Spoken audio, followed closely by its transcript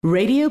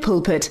Radio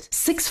Pulpit,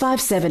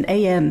 657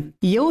 AM,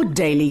 your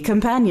daily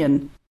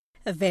companion.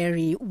 A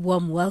very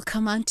warm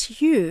welcome unto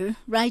you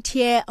right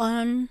here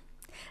on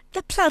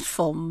the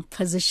platform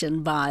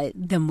positioned by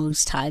the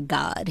Most High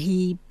God.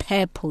 He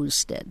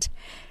purposed it.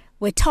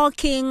 We're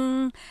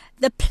talking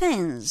the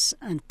plans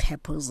and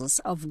purposes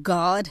of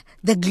God,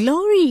 the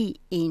glory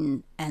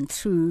in and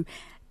through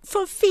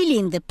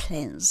fulfilling the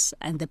plans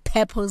and the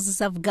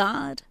purposes of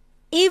God.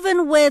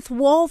 Even with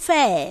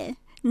warfare,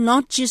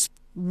 not just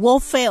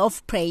warfare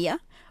of prayer,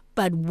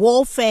 but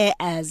warfare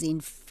as in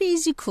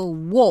physical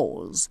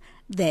wars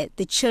that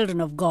the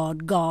children of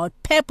God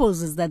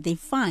purposes that they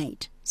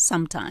fight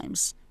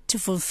sometimes to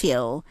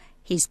fulfill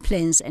His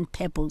plans and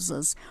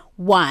purposes.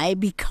 Why?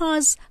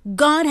 Because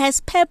God has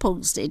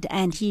purposed it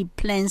and He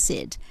plans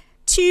it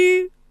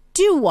to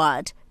do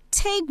what?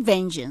 Take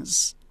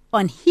vengeance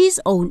on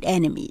His own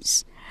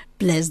enemies.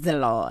 Bless the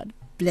Lord.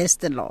 Bless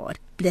the Lord.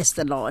 Bless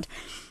the Lord.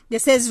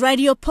 This is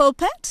Radio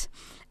Pulpit.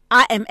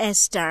 I am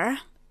Esther.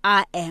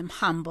 I am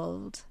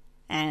humbled,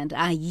 and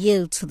I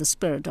yield to the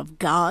Spirit of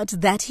God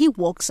that He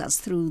walks us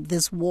through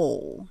this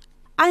war.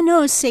 I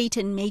know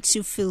Satan makes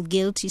you feel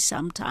guilty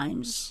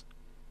sometimes.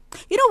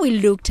 You know, we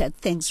looked at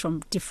things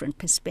from different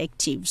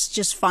perspectives,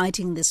 just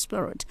fighting the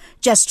Spirit,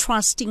 just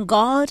trusting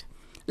God.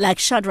 Like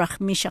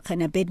Shadrach, Meshach,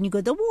 and Abednego,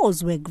 the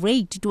wars were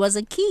great. It was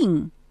a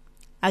king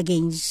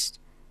against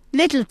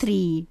little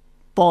 3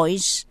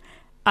 boys,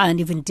 and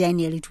even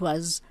Daniel, it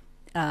was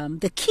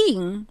the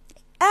king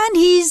and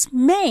his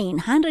main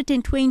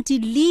 120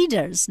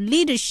 leaders,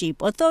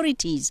 leadership,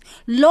 authorities,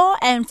 law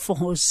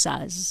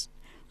enforcers,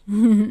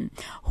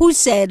 who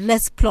said,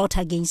 let's plot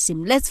against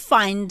him. Let's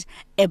find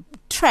a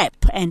trap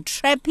and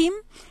trap him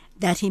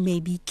that he may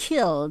be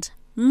killed,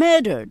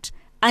 murdered,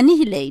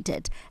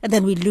 annihilated. And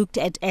then we looked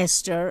at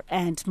Esther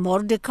and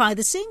Mordecai.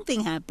 The same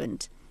thing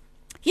happened.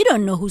 You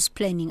don't know who's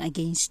planning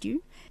against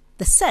you.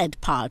 The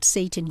sad part,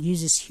 Satan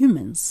uses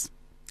humans.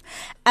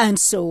 And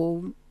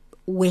so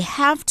we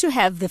have to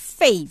have the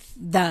faith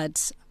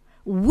that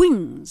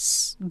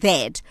wins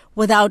that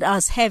without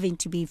us having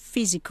to be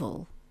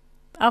physical.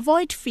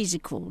 Avoid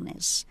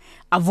physicalness.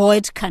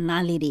 Avoid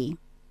carnality.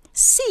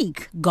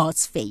 Seek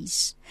God's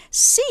face.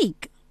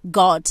 Seek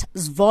God's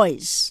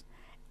voice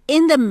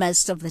in the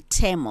midst of the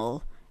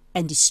turmoil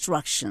and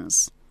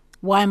distractions.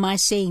 Why am I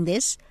saying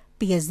this?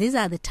 Because these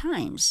are the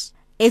times.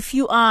 If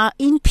you are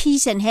in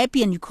peace and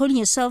happy and you're calling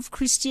yourself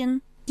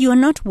Christian, you are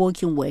not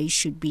walking where you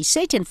should be.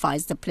 Satan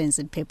fights the plans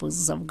and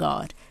purposes of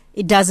God.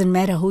 It doesn't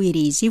matter who it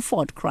is. He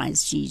fought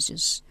Christ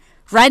Jesus.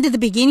 Right at the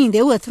beginning,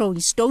 they were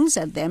throwing stones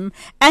at them,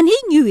 and he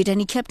knew it,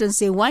 and he kept on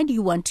saying, why do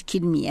you want to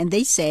kill me? And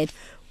they said,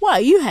 well,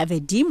 you have a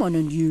demon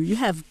on you. You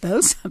have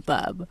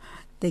Beelzebub,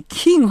 the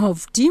king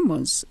of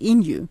demons,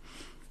 in you.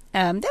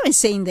 They were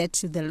saying that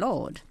to the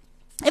Lord.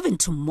 Even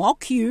to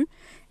mock you,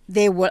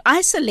 they will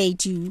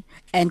isolate you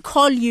and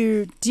call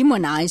you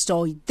demonized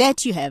or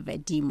that you have a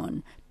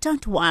demon.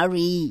 Don't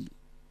worry.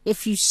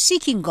 If you're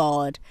seeking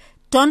God,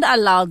 don't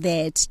allow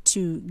that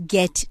to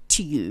get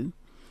to you.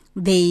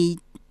 The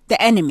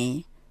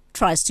enemy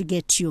tries to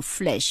get to your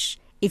flesh.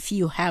 If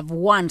you have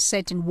won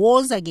certain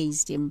wars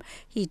against him,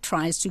 he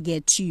tries to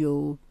get to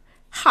your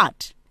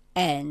heart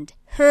and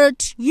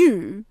hurt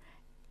you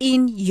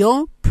in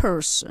your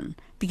person,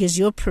 because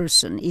your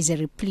person is a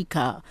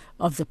replica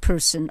of the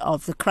person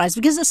of the Christ,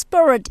 because the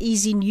Spirit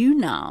is in you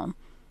now.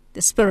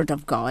 The Spirit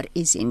of God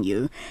is in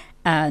you.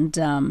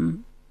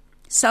 And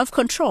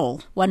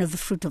self-control, one of the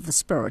fruit of the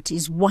Spirit,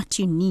 is what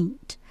you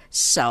need.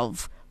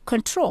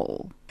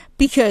 Self-control.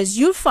 Because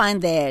you'll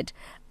find that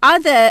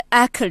other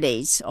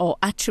accolades or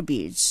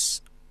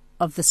attributes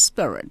of the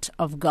Spirit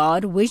of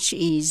God, which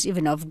is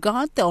even of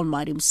God, the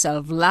Almighty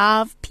Himself,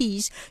 love,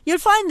 peace, you'll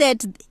find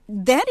that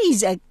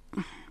is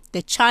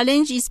the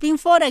challenge is being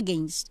fought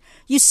against.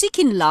 You're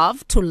seeking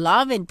love, to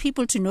love and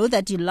people to know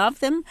that you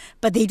love them,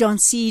 but they don't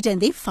see it and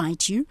they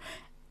fight you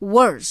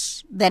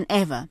worse than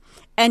ever.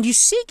 And you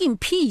seek in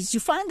peace, you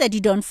find that you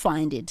don't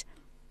find it.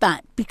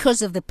 But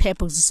because of the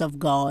purposes of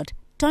God,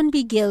 don't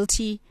be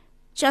guilty.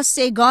 Just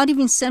say, God,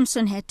 even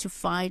Samson had to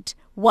fight.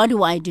 What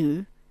do I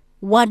do?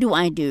 What do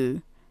I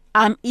do?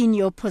 I'm in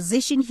your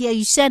position here.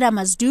 You said I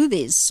must do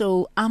this,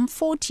 so I'm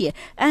fought here.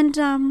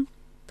 And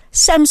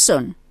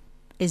Samson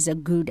is a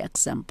good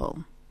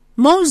example.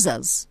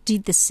 Moses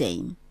did the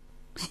same.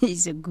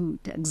 He's a good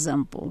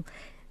example.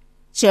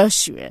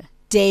 Joshua,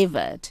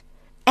 David,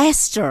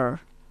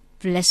 Esther,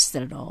 bless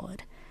the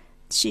Lord.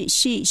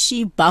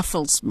 She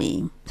baffles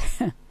me.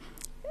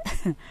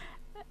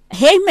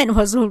 Haman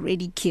was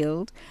already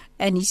killed,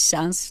 and his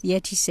sons,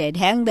 yet he said,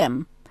 hang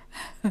them.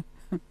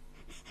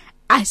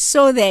 I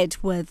saw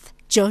that with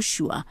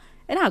Joshua,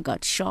 and I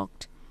got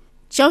shocked.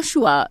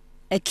 Joshua,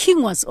 a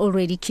king, was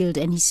already killed,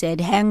 and he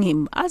said, hang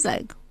him. I was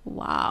like,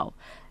 wow,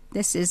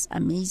 this is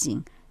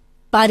amazing.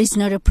 But it's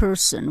not a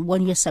person.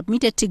 When you're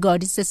submitted to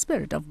God, it's the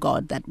Spirit of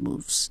God that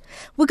moves.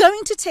 We're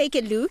going to take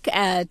a look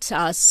at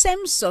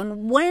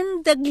Samson,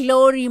 when the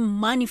glory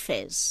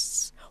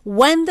manifests.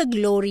 When the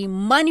glory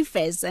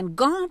manifests and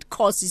God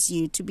causes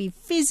you to be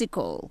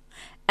physical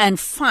and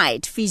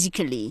fight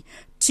physically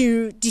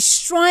to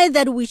destroy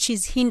that which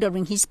is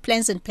hindering his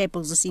plans and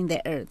purposes in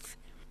the earth.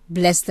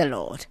 Bless the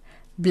Lord.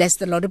 Bless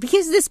the Lord.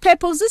 Because these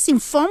purposes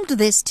informed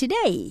this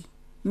today.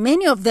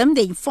 Many of them,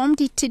 they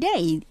informed it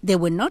today. They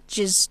were not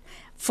just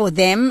for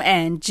them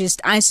and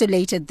just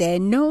isolated there.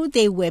 No,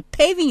 they were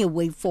paving a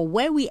way for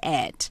where we're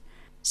at.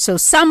 So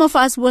some of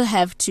us will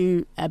have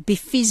to be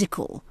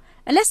physical.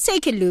 And let's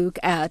take a look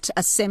at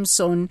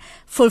Samson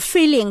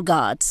fulfilling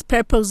God's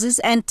purposes,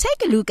 and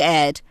take a look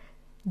at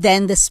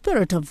then the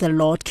Spirit of the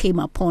Lord came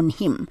upon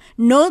him.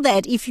 Know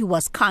that if he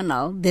was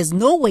carnal, there's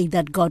no way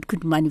that God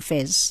could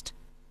manifest.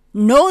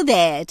 Know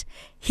that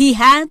he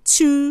had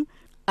to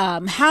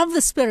have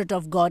the Spirit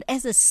of God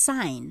as a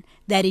sign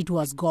that it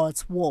was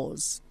God's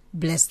words.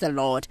 Bless the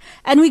Lord.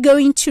 And we're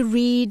going to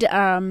read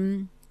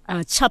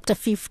chapter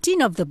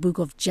 15 of the book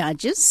of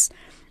Judges.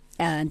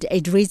 And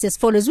it reads as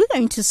follows. We're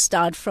going to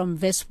start from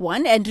verse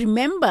 1. And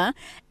remember,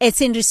 it's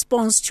in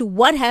response to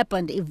what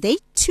happened if they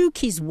took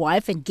his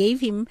wife and gave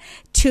him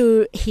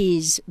to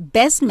his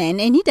best man,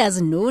 and he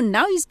doesn't know.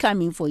 Now he's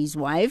coming for his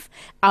wife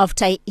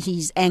after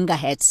his anger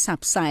had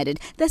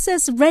subsided. That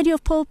says Radio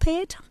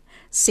Pulpit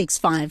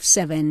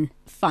 657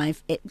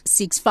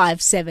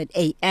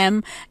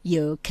 AM,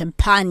 your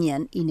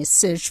companion in a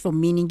search for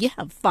meaning. You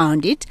have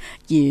found it.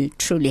 You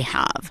truly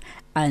have.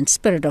 And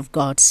Spirit of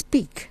God,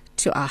 speak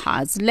to our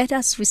hearts. Let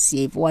us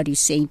receive what you're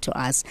saying to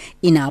us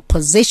in our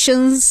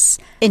positions,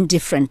 in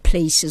different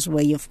places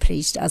where you've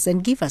placed us,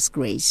 and give us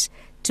grace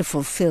to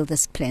fulfill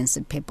these plans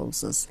and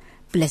purposes.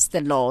 Bless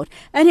the Lord.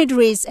 And it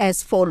reads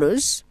as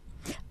follows.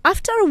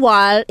 After a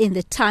while, in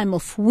the time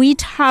of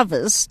wheat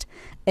harvest,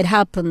 it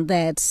happened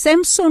that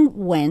Samson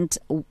wanted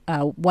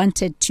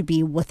to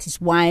be with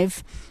his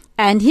wife,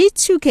 and he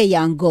took a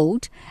young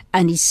goat,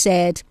 and he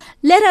said,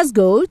 "Let us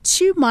go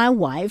to my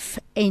wife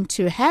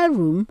into her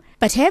room."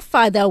 But her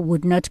father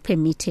would not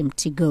permit him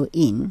to go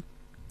in.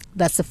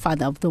 That's the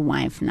father of the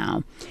wife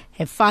now.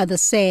 Her father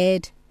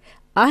said,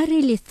 "I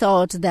really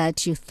thought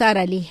that you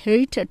thoroughly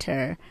hated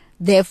her.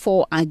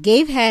 Therefore, I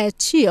gave her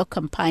to your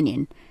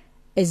companion.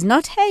 Is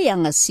not her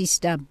younger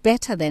sister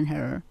better than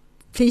her?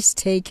 Please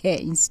take her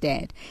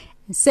instead."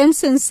 And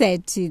Samson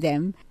said to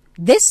them,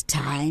 "This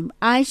time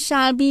I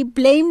shall be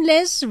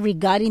blameless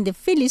regarding the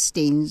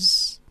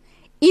Philistines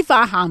if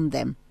I harm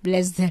them."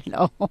 Bless the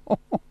Lord.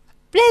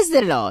 Bless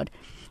the Lord.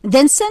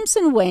 Then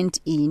Samson went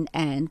in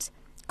and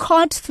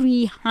caught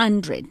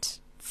 300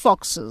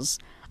 foxes,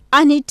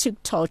 and he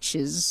took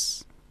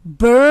torches,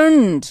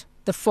 burned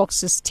the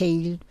fox's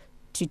tail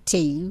to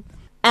tail,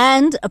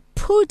 and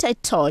put a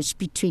torch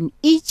between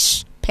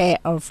each pair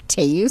of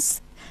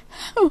tails.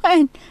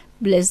 When,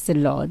 bless the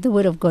Lord, the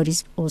word of God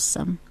is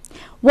awesome.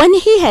 When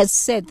he had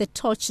set the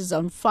torches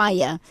on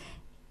fire,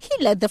 he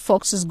let the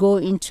foxes go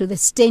into the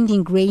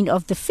standing grain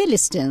of the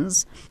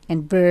Philistines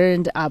and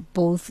burned up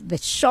both the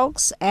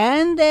shocks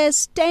and the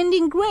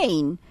standing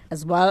grain,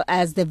 as well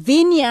as the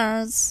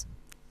vineyards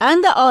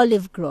and the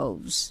olive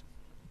groves.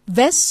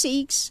 Verse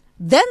 6,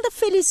 Then the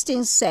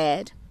Philistines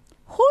said,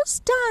 "Who's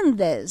done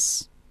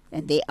this?"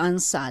 And they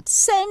answered,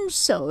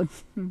 "Samson."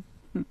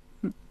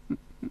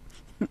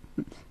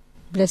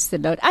 Bless the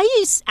Lord. Are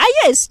you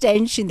a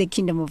stench in the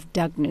kingdom of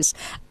darkness?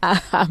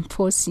 I'm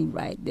pausing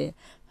right there.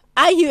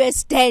 Are you a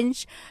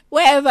stench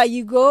wherever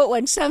you go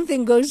when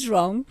something goes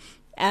wrong?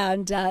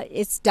 And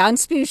it's done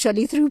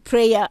spiritually through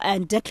prayer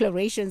and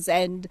declarations,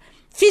 and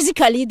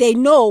physically they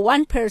know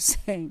one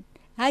person.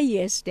 Are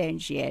you a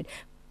stench yet?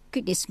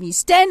 Goodness me.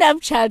 Stand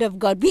up, child of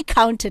God. Be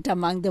counted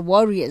among the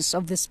warriors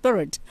of the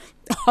Spirit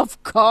of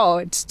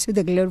God to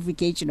the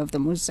glorification of the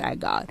Most High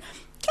God.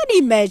 Can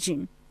you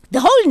imagine? The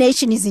whole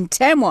nation is in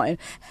turmoil.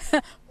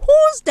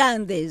 Who's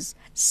done this?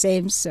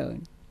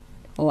 Samson.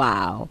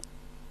 Wow.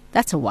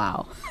 That's a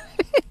wow.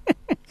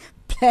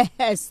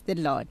 Bless the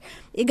Lord.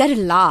 You got to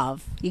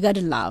love. You got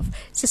to love.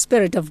 It's a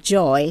spirit of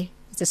joy.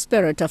 It's a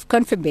spirit of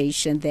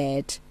confirmation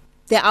that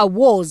there are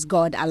wars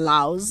God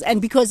allows.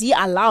 And because He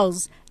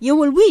allows, you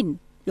will win.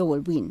 You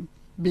will win.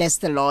 Bless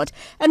the Lord.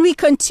 And we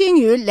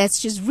continue. Let's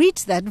just read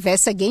that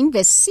verse again.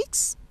 Verse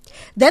 6.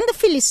 Then the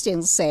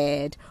Philistines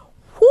said,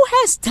 "Who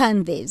has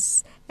done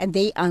this?" And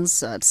they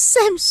answered,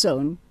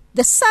 "Samson,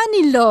 the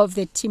son-in-law of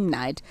the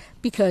Timnite,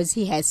 because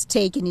he has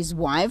taken his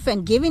wife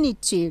and given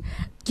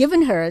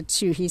her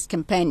to his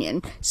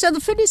companion." So the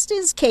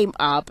Philistines came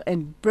up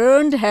and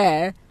burned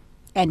her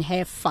and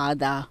her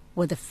father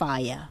with the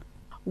fire.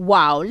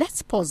 Wow,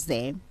 let's pause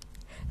there.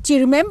 Do you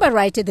remember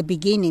right at the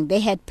beginning, they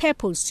had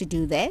purpose to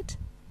do that?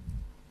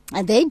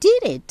 And they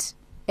did it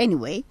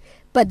anyway,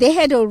 but they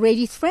had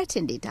already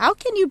threatened it. How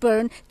can you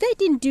burn? They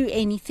didn't do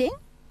anything.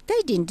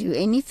 They didn't do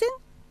anything.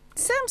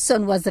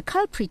 Samson was the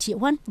culprit here,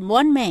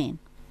 one man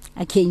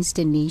against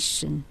a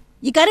nation.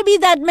 You got to be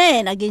that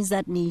man against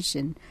that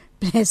nation.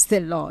 Bless the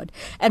Lord.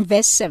 And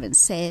verse 7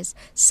 says,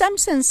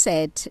 Samson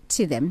said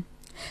to them,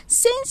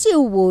 "Since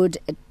you would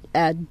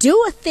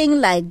do a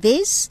thing like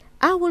this,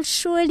 I will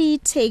surely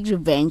take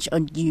revenge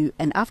on you,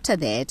 and after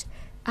that,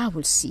 I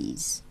will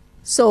cease."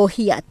 So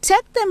he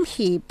attacked them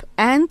hip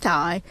and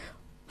thigh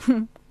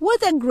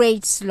with a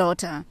great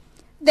slaughter.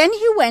 Then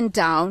he went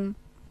down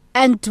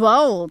and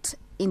dwelt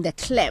in the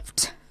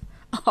cleft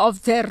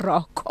of the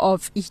rock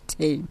of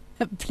Etam.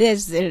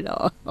 Bless the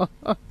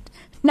Lord.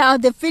 Now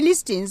the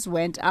Philistines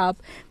went up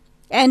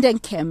and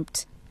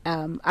encamped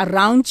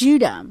around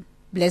Judah.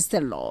 Bless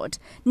the Lord.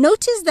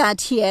 Notice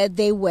that here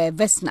they were,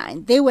 verse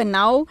 9, they were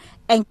now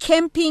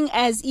encamping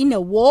as in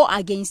a war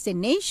against a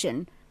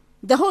nation,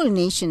 the whole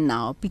nation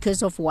now,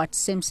 because of what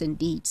Samson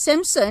did.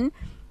 Samson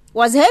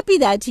was happy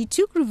that he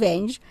took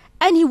revenge,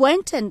 and he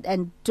went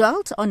and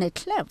dwelt on a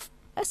cliff.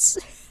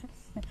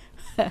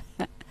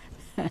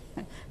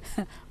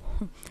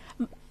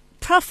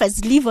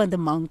 Prophets live on the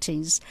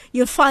mountains.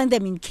 You'll find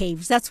them in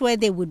caves. That's where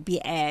they would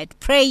be at,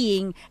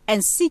 praying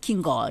and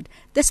seeking God.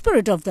 The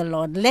Spirit of the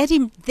Lord led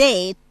him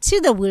there to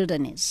the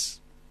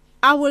wilderness.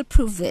 I will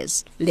prove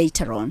this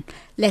later on.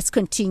 Let's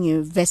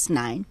continue, verse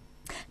 9.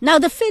 Now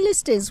the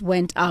Philistines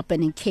went up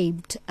and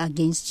encamped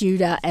against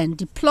Judah and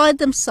deployed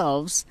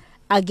themselves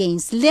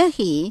against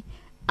Lehi.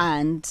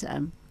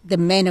 And the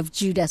men of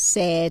Judah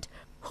said,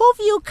 "Who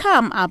have you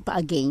come up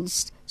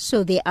against?"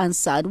 So they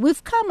answered,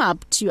 "We've come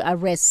up to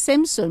arrest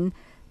Samson,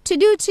 to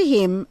do to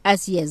him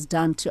as he has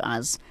done to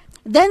us."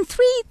 Then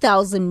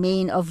 3,000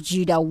 men of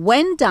Judah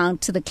went down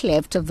to the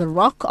cleft of the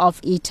rock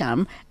of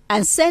Etam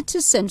and said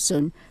to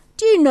Samson,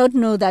 "Do you not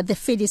know that the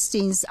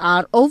Philistines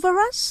are over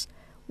us?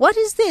 What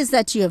is this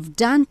that you have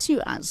done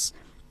to us?"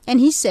 And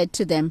he said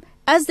to them,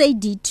 "As they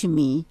did to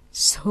me,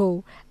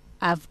 so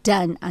I've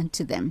done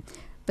unto them."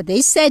 But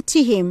they said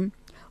to him,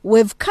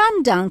 "We've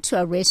come down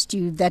to arrest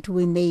you, that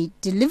we may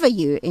deliver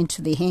you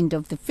into the hand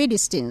of the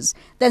Philistines."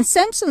 Then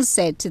Samson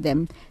said to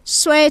them,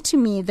 "Swear to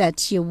me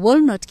that you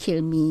will not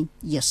kill me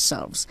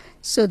yourselves."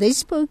 So they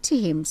spoke to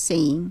him,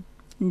 saying,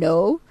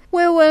 "No,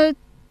 we will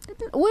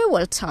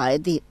tie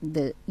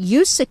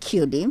you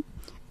securely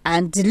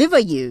and deliver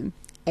you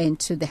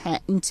into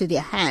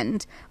their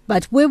hand,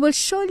 but we will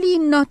surely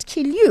not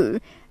kill you."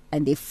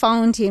 And they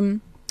bound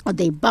him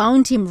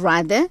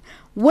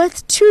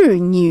with 2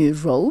 new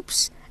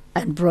ropes,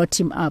 and brought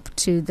him up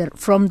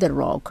from the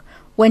rock.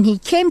 When he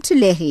came to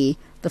Lehi,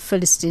 the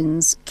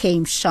Philistines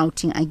came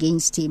shouting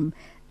against him.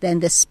 Then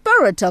the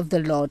Spirit of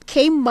the Lord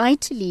came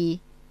mightily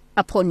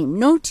upon him.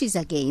 Notice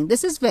again,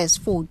 this is verse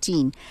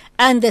 14.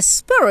 And the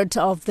Spirit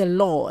of the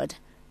Lord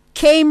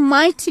came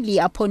mightily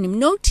upon him.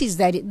 Notice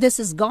that this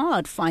is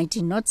God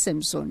fighting, not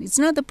Samson. It's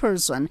not the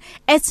person.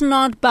 It's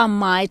not by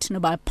might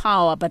nor by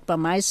power, but by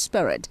my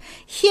Spirit.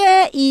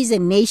 Here is a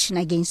nation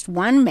against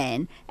one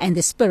man, and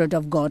the Spirit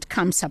of God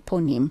comes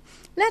upon him.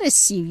 Let us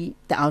see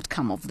the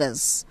outcome of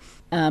this.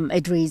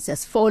 It reads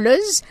as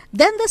follows: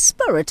 Then the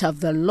Spirit of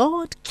the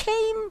Lord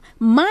came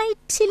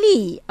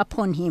mightily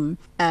upon him,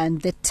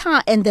 and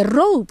the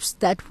ropes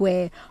that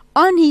were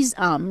on his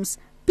arms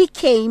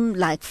became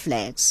like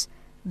flax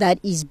that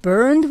is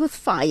burned with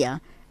fire,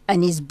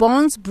 and his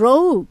bonds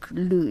broke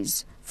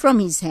loose from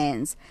his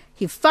hands.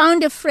 He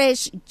found a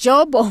fresh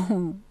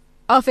jawbone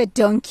of a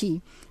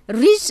donkey,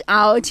 reached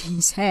out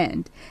his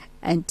hand,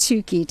 and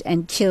took it,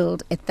 and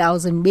killed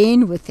 1,000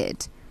 men with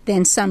it.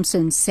 Then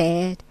Samson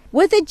said,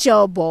 "With the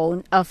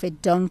jawbone of a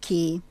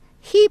donkey,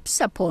 heaps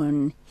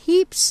upon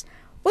heaps,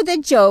 with the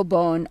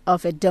jawbone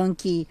of a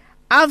donkey,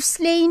 I've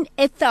slain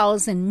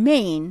 1,000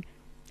 men."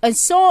 And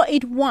so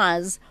it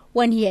was,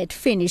 when he had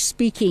finished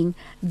speaking,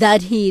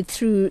 that he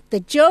threw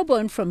the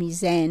jawbone from his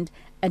hand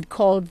and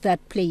called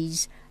that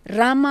place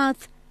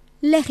Ramath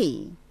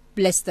Lehi.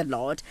 Bless the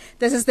Lord.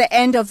 This is the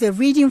end of the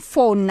reading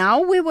for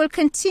now. We will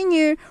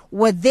continue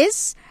with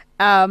this.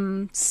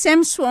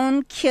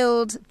 Samson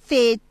killed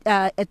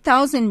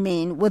 1,000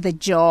 men with the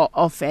jaw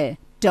of a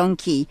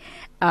donkey.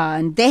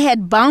 They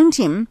had bound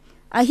him.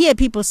 I hear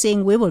people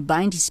saying, "We will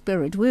bind his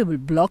spirit. We will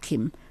block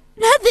him."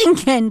 Nothing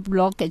can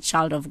block a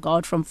child of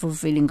God from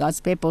fulfilling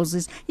God's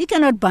purposes. You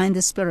cannot bind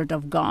the Spirit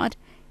of God.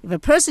 If a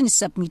person is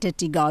submitted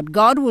to God,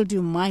 God will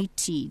do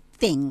mighty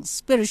things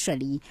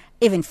spiritually,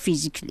 even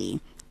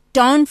physically.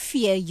 Don't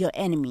fear your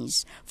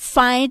enemies.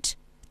 Fight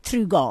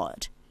through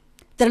God.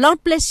 The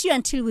Lord bless you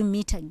until we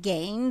meet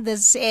again.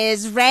 This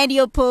is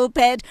Radio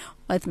Pulpit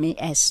with me,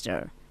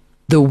 Esther.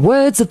 The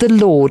words of the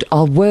Lord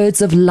are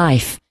words of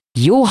life.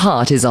 Your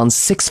heart is on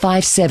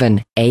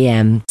 657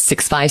 AM.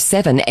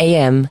 657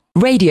 AM.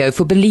 Radio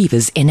for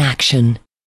believers in action.